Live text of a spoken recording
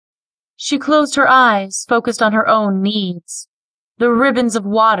She closed her eyes, focused on her own needs. The ribbons of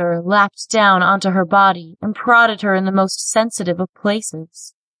water lapped down onto her body and prodded her in the most sensitive of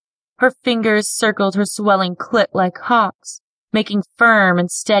places. Her fingers circled her swelling clit like hawks, making firm and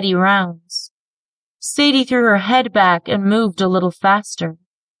steady rounds. Sadie threw her head back and moved a little faster.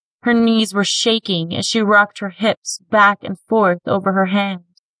 Her knees were shaking as she rocked her hips back and forth over her hand.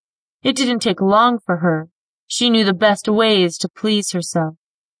 It didn't take long for her. She knew the best ways to please herself.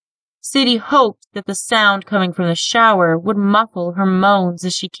 Sadie hoped that the sound coming from the shower would muffle her moans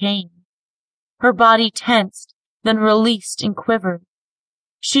as she came. Her body tensed, then released and quivered.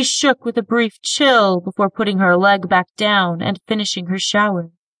 She shook with a brief chill before putting her leg back down and finishing her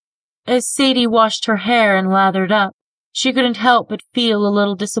shower. As Sadie washed her hair and lathered up, she couldn't help but feel a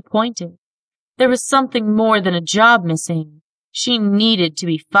little disappointed. There was something more than a job missing. She needed to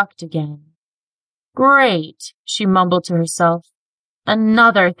be fucked again. Great, she mumbled to herself.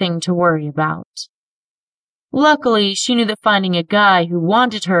 Another thing to worry about. Luckily, she knew that finding a guy who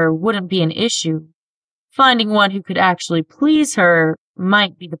wanted her wouldn't be an issue. Finding one who could actually please her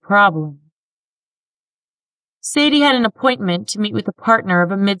might be the problem. Sadie had an appointment to meet with the partner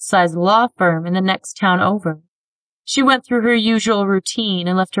of a mid-sized law firm in the next town over. She went through her usual routine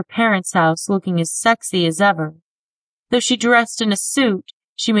and left her parents' house looking as sexy as ever. Though she dressed in a suit,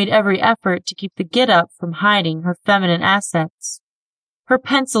 she made every effort to keep the get-up from hiding her feminine assets. Her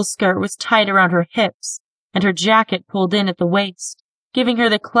pencil skirt was tight around her hips, and her jacket pulled in at the waist, giving her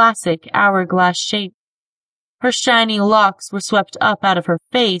the classic hourglass shape. Her shiny locks were swept up out of her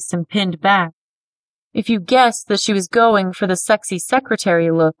face and pinned back. If you guessed that she was going for the sexy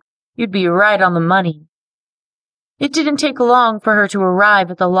secretary look, you'd be right on the money. It didn't take long for her to arrive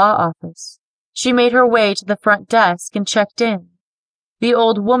at the law office. She made her way to the front desk and checked in. The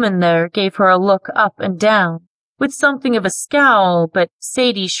old woman there gave her a look up and down, with something of a scowl, but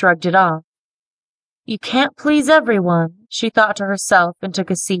Sadie shrugged it off. You can't please everyone, she thought to herself and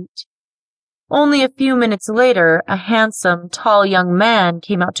took a seat. Only a few minutes later, a handsome, tall young man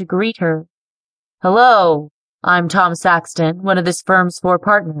came out to greet her. Hello, I'm Tom Saxton, one of this firm's 4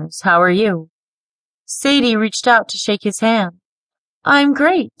 partners. How are you? Sadie reached out to shake his hand. I'm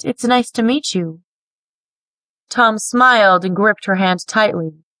great. It's nice to meet you. Tom smiled and gripped her hand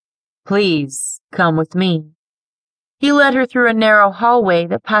tightly. Please, come with me. He led her through a narrow hallway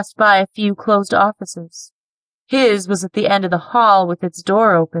that passed by a few closed offices. His was at the end of the hall with its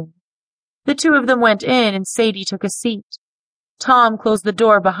door open. The two of them went in and Sadie took a seat. Tom closed the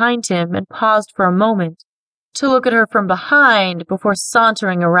door behind him and paused for a moment to look at her from behind before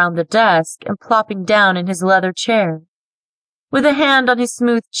sauntering around the desk and plopping down in his leather chair. With a hand on his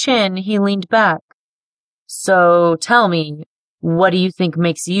smooth chin, he leaned back. So tell me, what do you think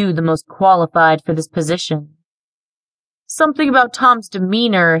makes you the most qualified for this position? Something about Tom's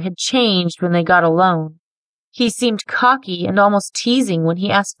demeanor had changed when they got alone. He seemed cocky and almost teasing when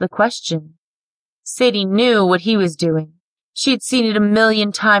he asked the question. Sadie knew what he was doing. She'd seen it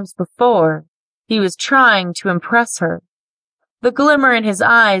 1,000,000 times before. He was trying to impress her. The glimmer in his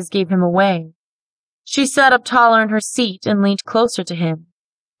eyes gave him away. She sat up taller in her seat and leaned closer to him.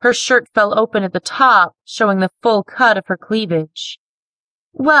 Her shirt fell open at the top, showing the full cut of her cleavage.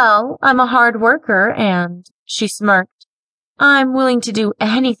 Well, I'm a hard worker and, she smirked, I'm willing to do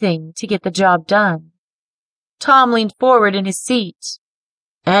anything to get the job done. Tom leaned forward in his seat.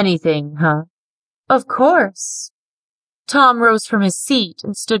 Anything, huh? Of course. Tom rose from his seat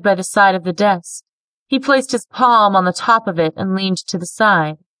and stood by the side of the desk. He placed his palm on the top of it and leaned to the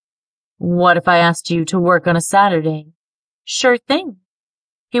side. What if I asked you to work on a Saturday? Sure thing.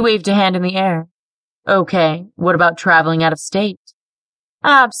 He waved a hand in the air. Okay, what about traveling out of state?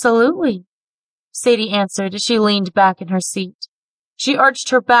 Absolutely, Sadie answered as she leaned back in her seat. She arched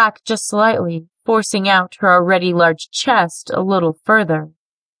her back just slightly, forcing out her already large chest a little further.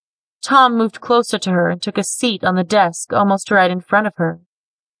 Tom moved closer to her and took a seat on the desk almost right in front of her.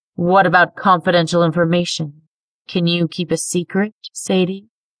 What about confidential information? Can you keep a secret, Sadie?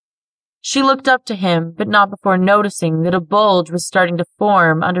 She looked up to him, but not before noticing that a bulge was starting to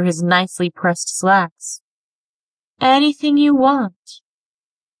form under his nicely pressed slacks. Anything you want.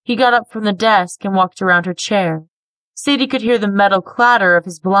 He got up from the desk and walked around her chair. Sadie could hear the metal clatter of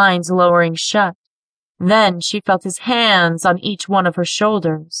his blinds lowering shut. Then she felt his hands on each one of her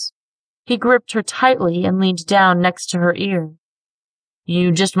shoulders. He gripped her tightly and leaned down next to her ear.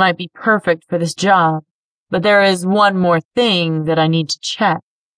 You just might be perfect for this job, but there is one more thing that I need to check.